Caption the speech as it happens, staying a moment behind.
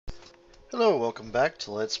Hello, welcome back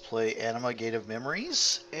to Let's Play Anima Gate of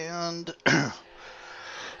Memories, and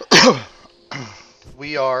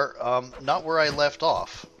we are not where I left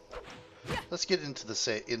off. Let's get into this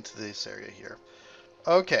area here.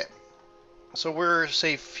 Okay, so we're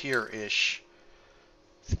safe here-ish.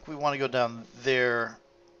 I think we want to go down there,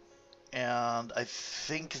 and I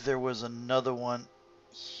think there was another one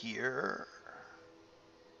here.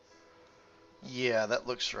 Yeah, that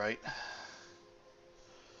looks right.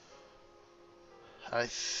 I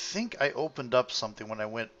think I opened up something when I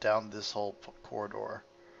went down this whole corridor.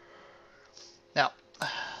 Now,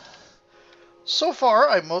 so far,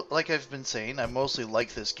 like I've been saying, I mostly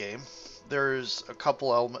like this game. There's a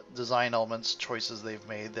couple design elements, choices they've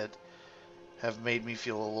made that have made me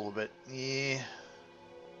feel a little bit, eh.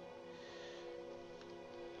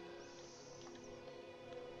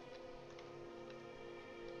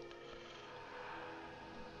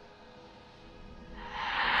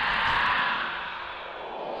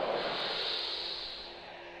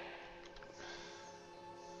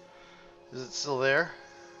 Is it still there?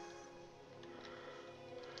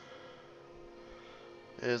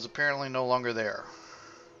 It is apparently no longer there.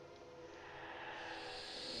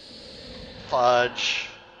 Fudge.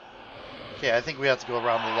 Okay, I think we have to go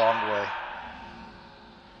around the long way.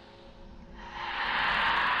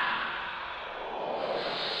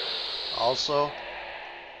 Also,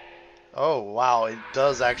 oh wow, it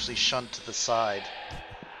does actually shunt to the side.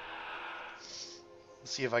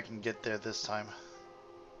 Let's see if I can get there this time.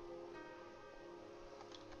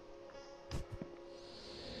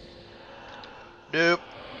 Nope.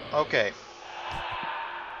 Okay.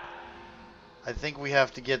 I think we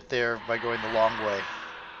have to get there by going the long way.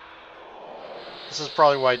 This is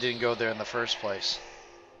probably why I didn't go there in the first place.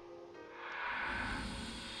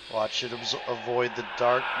 Watch it avoid the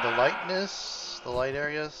the light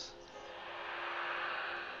areas.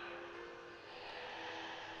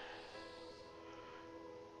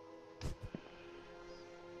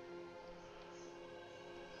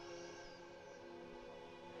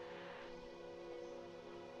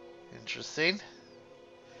 Interesting.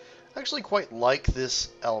 I actually quite like this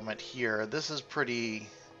element here. This is pretty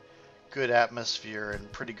good atmosphere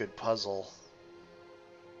and pretty good puzzle.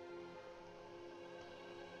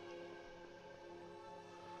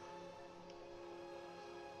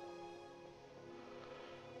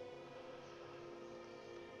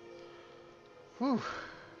 Whew.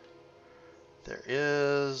 There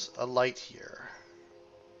is a light here.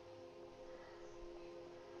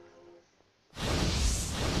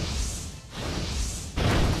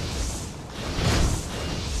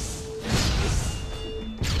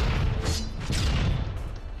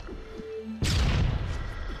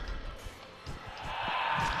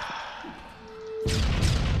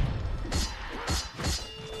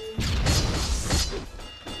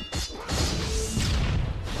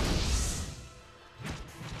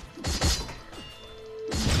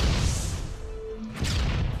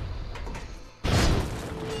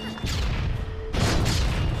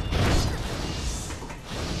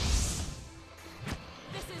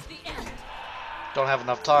 Don't have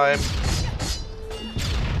enough time.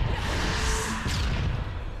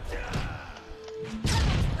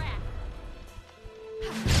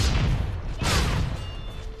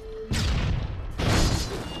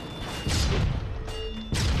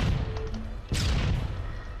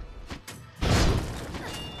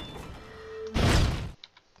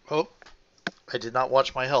 Oh, I did not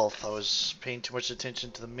watch my health. I was paying too much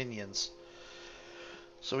attention to the minions.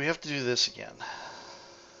 So we have to do this again.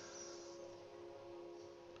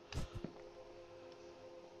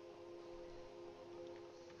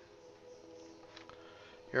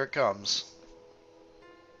 Here it comes.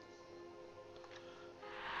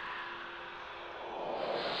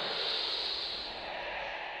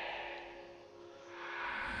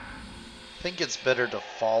 I think it's better to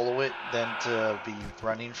follow it than to be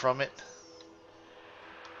running from it.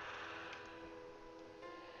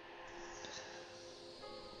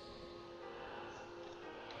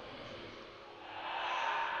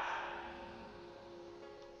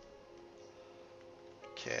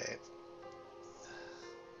 Okay.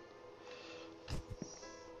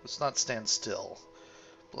 Let's not stand still.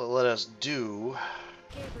 But let us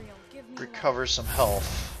recover some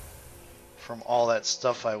health from all that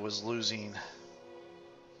stuff I was losing.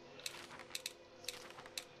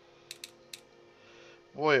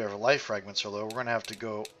 Boy, our life fragments are low. We're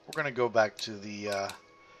gonna go back to the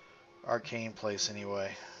arcane place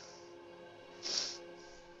anyway.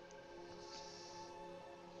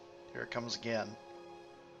 Here it comes again.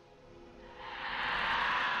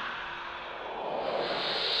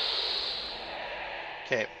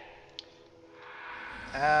 Okay.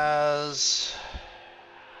 as...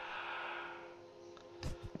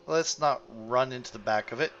 Let's not run into the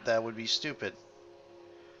back of it. That would be stupid.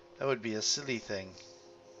 That would be a silly thing.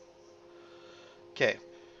 Okay.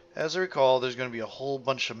 As I recall, there's going to be a whole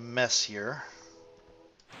bunch of mess here.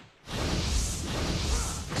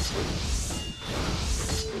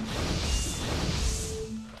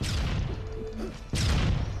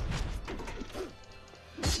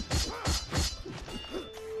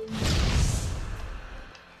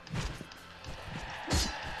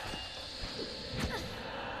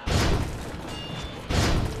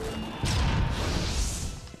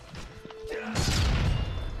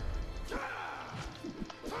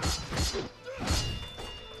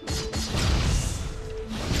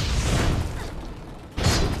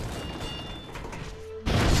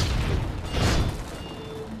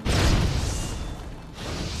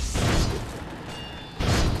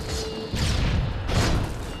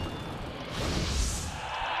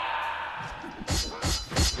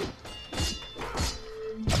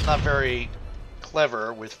 Not very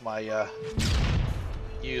clever with my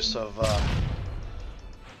use of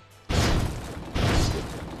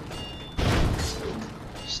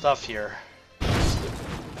stuff here.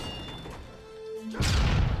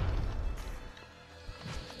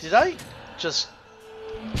 Did I just...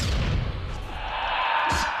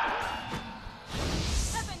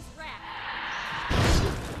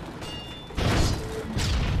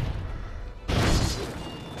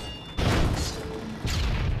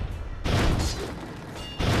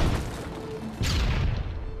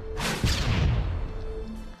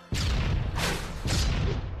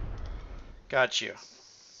 Got you.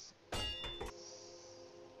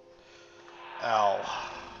 Ow.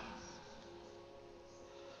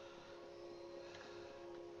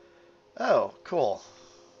 Oh, cool.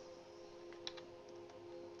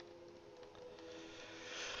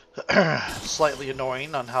 Slightly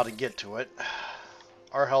annoying on how to get to it.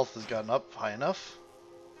 Our health has gotten up high enough.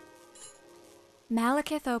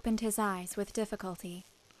 Malekith opened his eyes with difficulty.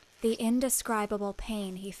 The indescribable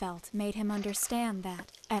pain he felt made him understand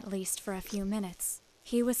that, at least for a few minutes,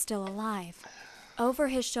 he was still alive. Over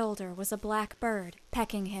his shoulder was a black bird,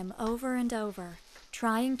 pecking him over and over,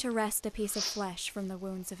 trying to wrest a piece of flesh from the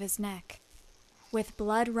wounds of his neck. With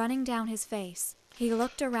blood running down his face, he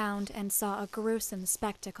looked around and saw a gruesome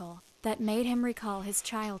spectacle that made him recall his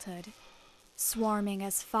childhood. Swarming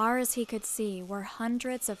as far as he could see were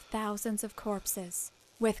hundreds of thousands of corpses,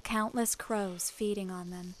 with countless crows feeding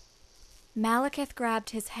on them. Malekith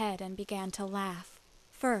grabbed his head and began to laugh.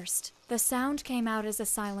 First, the sound came out as a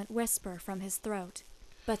silent whisper from his throat,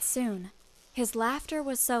 but soon, his laughter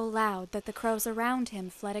was so loud that the crows around him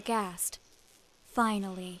fled aghast.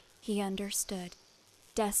 Finally, he understood.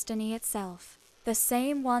 Destiny itself, the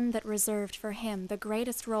same one that reserved for him the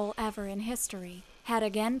greatest role ever in history, had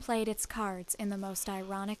again played its cards in the most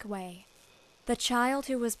ironic way. The child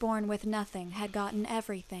who was born with nothing had gotten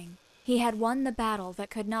everything. He had won the battle that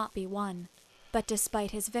could not be won, but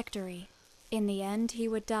despite his victory, in the end he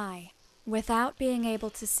would die, without being able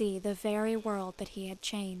to see the very world that he had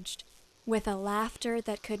changed. With a laughter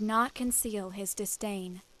that could not conceal his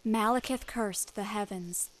disdain, Malekith cursed the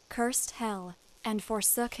heavens, cursed hell, and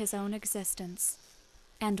forsook his own existence.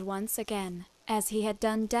 And once again, as he had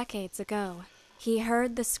done decades ago, he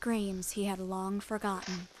heard the screams he had long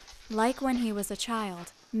forgotten. Like when he was a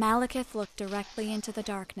child, Malekith looked directly into the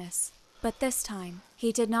darkness, but this time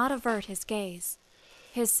he did not avert his gaze.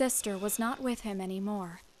 His sister was not with him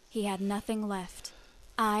anymore. He had nothing left.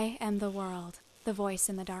 "I am the world," the voice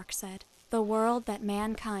in the dark said, "the world that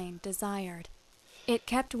mankind desired." It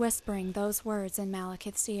kept whispering those words in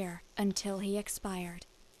Malekith's ear until he expired.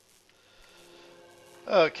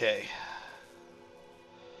 Okay.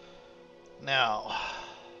 Now...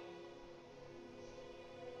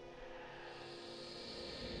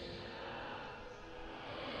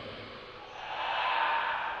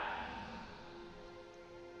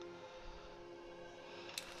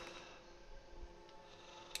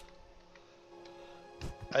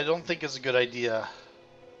 I don't think it's a good idea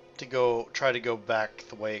to try to go back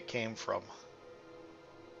the way it came from.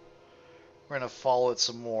 We're going to follow it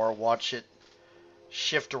some more, watch it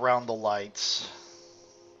shift around the lights.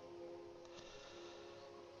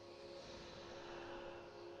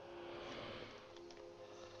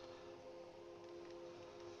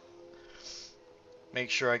 Make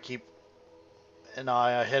sure I keep an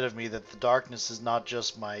eye ahead of me that the darkness is not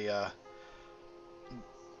just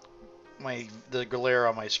the glare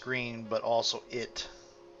on my screen, but also it.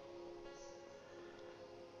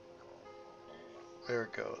 There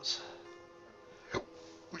it goes.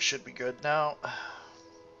 We should be good now.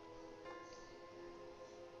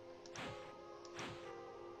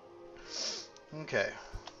 Okay.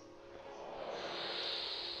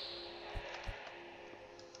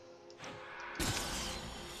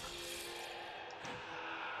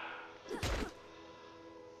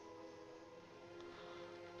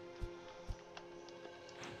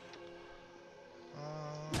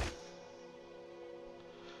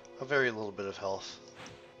 A very little bit of health.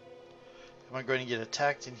 Am I going to get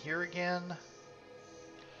attacked in here again?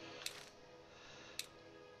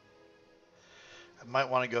 I might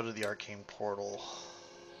want to go to the arcane portal.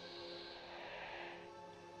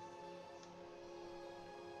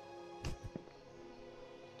 I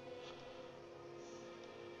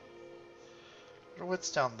wonder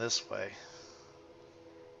what's down this way.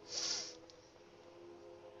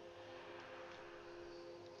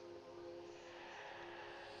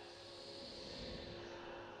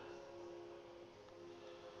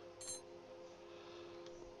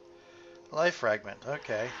 Life fragment,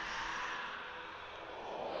 okay.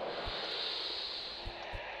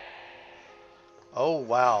 Oh,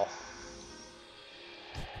 wow.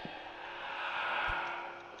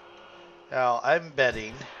 Now, I'm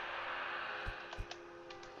betting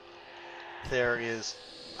there is...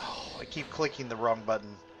 Oh, I keep clicking the wrong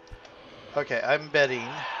button. Okay, I'm betting...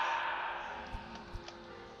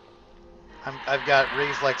 I've got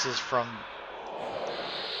reflexes from...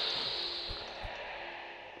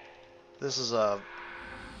 This is a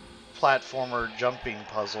platformer jumping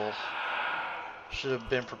puzzle. Should have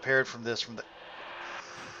been prepared from this from the...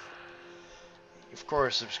 Of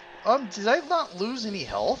course, did I not lose any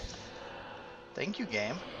health? Thank you,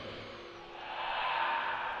 game.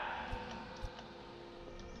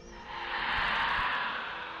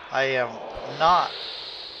 I am not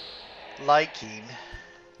liking...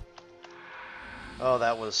 Oh,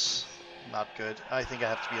 that was not good. I think I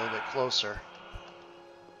have to be a little bit closer.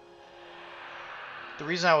 The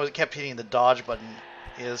reason I kept hitting the dodge button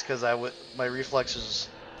is because my reflexes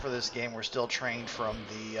for this game were still trained from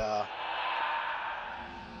the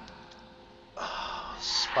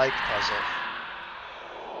spike puzzle.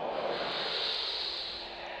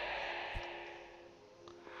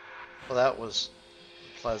 Well, that was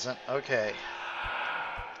pleasant. Okay.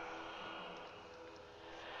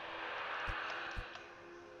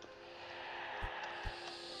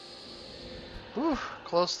 Whew,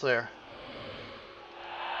 close there.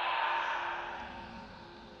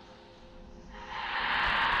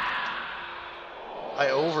 I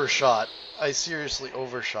overshot. I seriously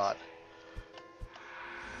overshot.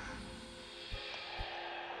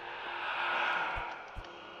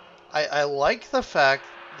 I like the fact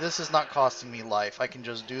this is not costing me life. I can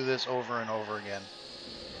just do this over and over again.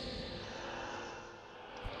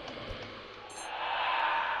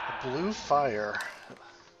 A blue fire.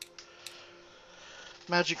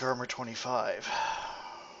 Magic armor 25.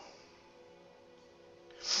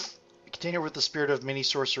 A container with the spirit of many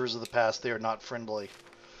sorcerers of the past. They are not friendly.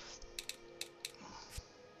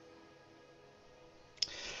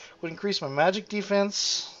 Would increase my magic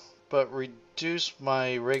defense, but reduce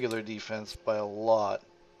my regular defense by a lot.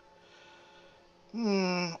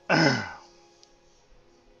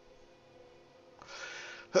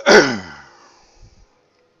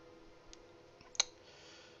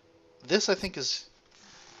 This, I think, is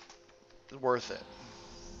worth it.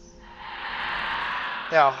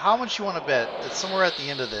 Now, how much you want to bet that somewhere at the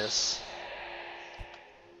end of this,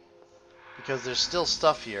 because there's still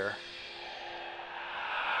stuff here,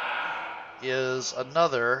 is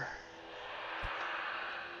another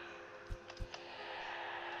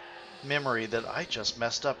memory that I just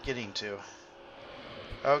messed up getting to.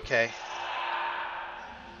 Okay.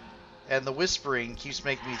 And the whispering keeps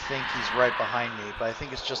making me think he's right behind me, but I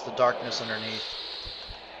think it's just the darkness underneath.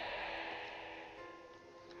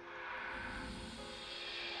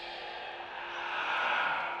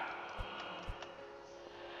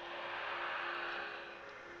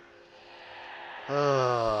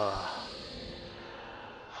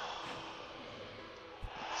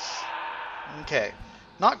 Okay.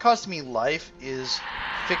 Not costing me life is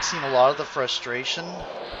fixing a lot of the frustration.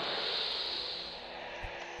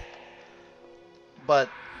 But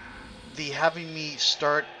the having me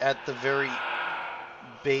start at the very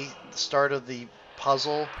start of the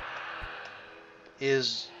puzzle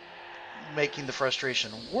is making the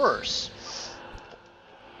frustration worse.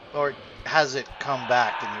 Or has it come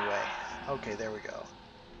back anyway? Okay, there we go.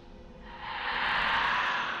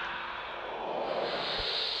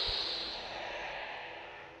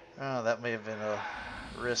 Oh, that may have been a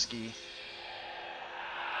risky.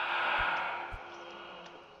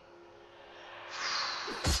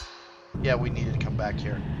 Yeah, we needed to come back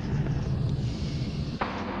here.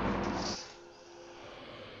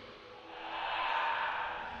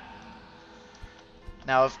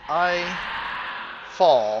 Now, if I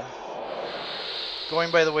fall,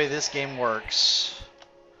 going by the way this game works,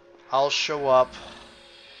 I'll show up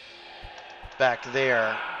back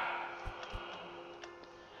there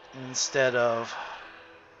instead of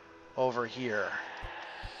over here.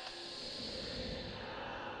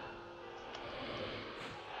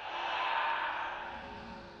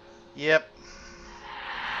 Yep.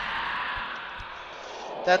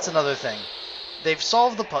 That's another thing. They've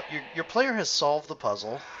solved the your player has solved the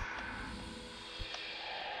puzzle.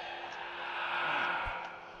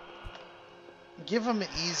 Give them an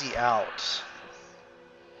easy out.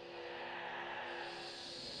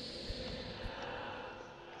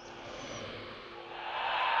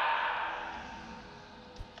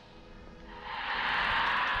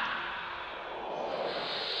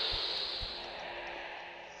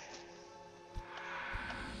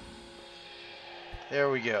 There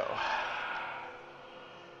we go.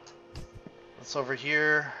 That's over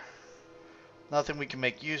here. Nothing we can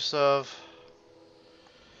make use of.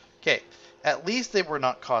 Okay, at least they were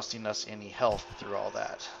not costing us any health through all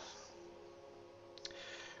that.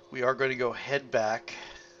 We are going to go head back,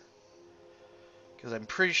 because I'm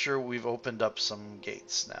pretty sure we've opened up some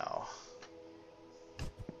gates now.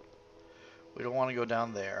 We don't want to go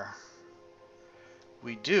down there.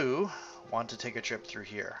 We do want to take a trip through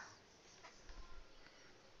here.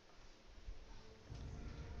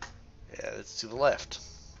 Yeah, it's to the left.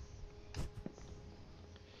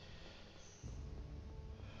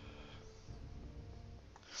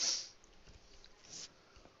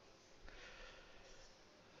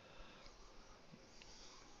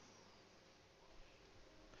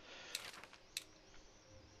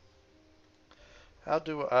 How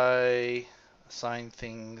do I assign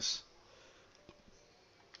things?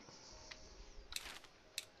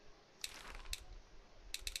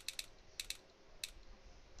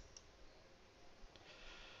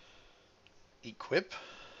 Equip.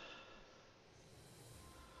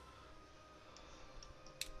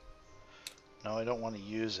 No, I don't want to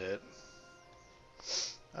use it.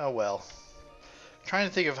 Oh well. I'm trying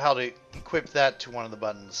to think of how to equip that to one of the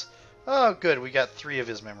buttons. Oh good, we got 3 of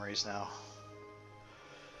his memories now.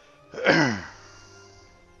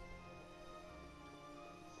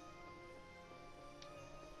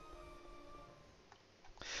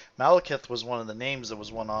 Malekith was one of the names that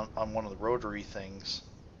was on one of the rotary things.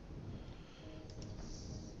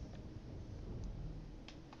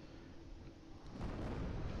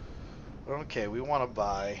 Okay, we want to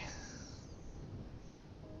buy.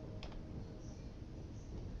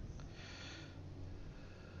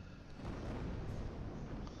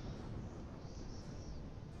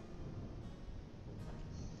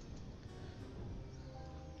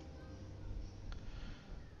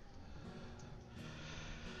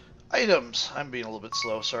 Items. I'm being a little bit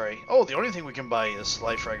slow, sorry. Oh, the only thing we can buy is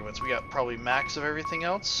life fragments. We got probably max of everything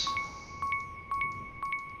else.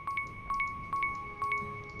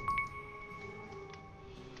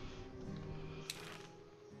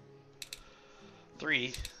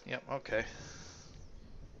 Three. Yep, okay.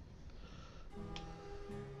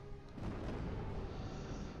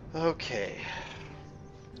 Okay.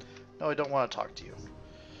 No, I don't want to talk to you.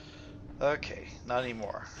 Okay, not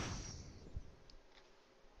anymore.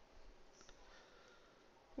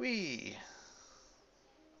 Whee!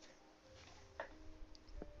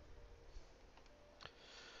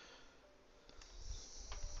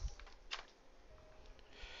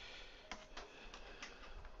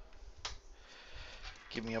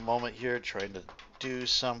 Give me a moment here, trying to do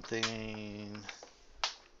something.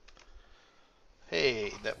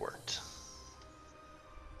 Hey, that worked.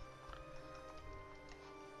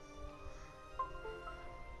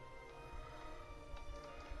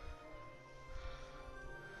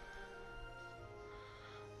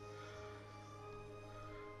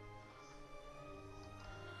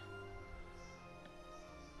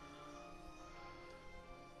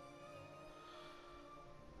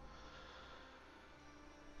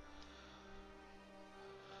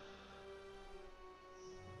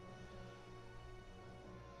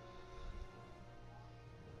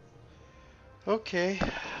 Okay.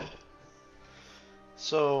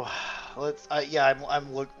 So, let's. Yeah, I'm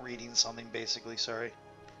reading something basically. Sorry.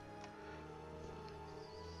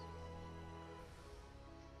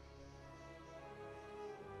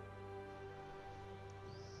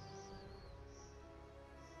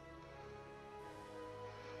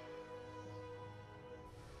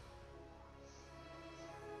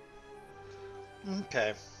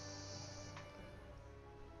 Okay.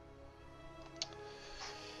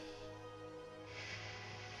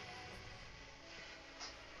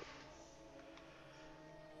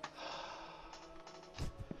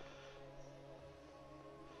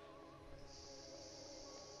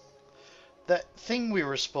 that thing we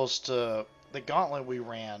were supposed to, the gauntlet we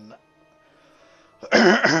ran,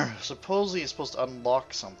 supposedly is supposed to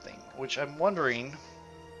unlock something, which I'm wondering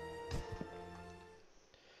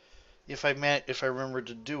if I remember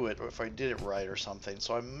to do it or if I did it right or something.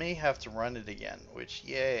 So I may have to run it again, which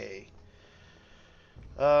yay.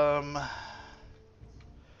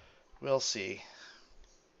 We'll see.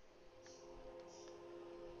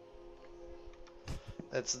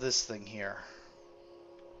 That's this thing here.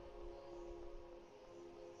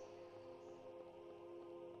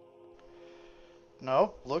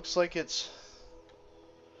 Nope, looks like it's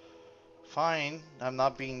fine. I'm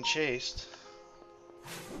not being chased.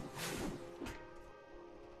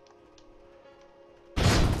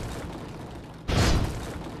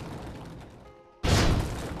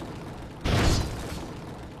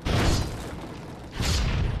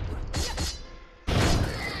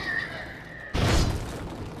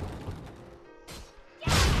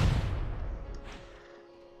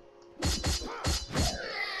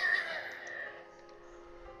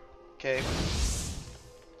 Okay.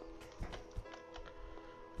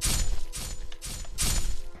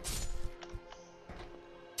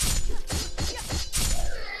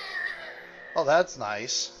 Oh, that's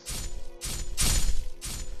nice.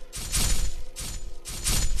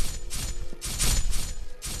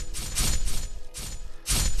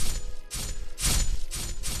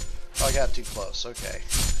 Oh, I got too close. Okay.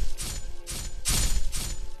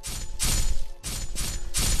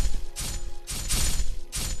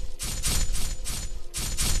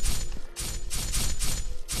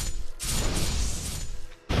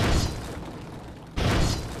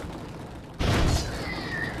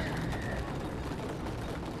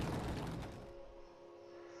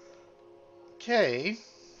 Okay.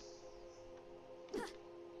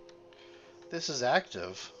 This is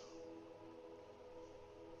active.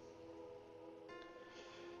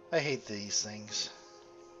 I hate these things.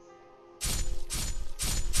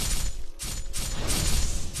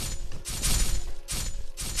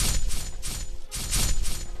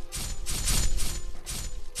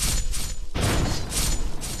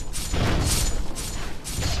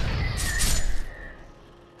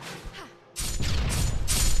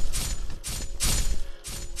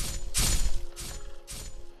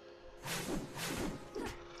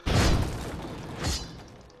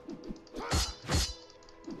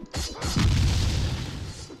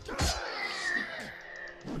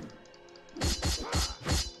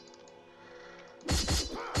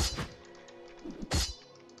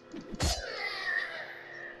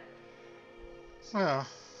 Oh.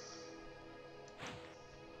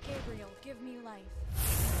 Gabriel, give me life.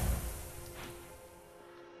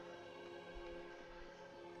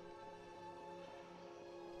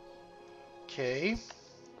 Okay.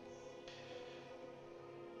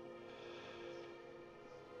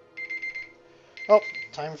 Oh,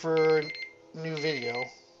 time for a new video.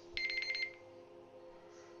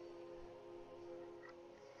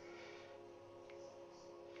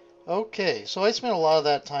 Okay, so I spent a lot of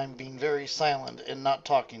that time being very silent and not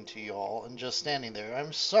talking to you all and just standing there.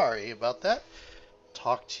 I'm sorry about that.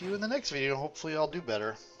 Talk to you in the next video. Hopefully I'll do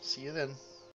better. See you then.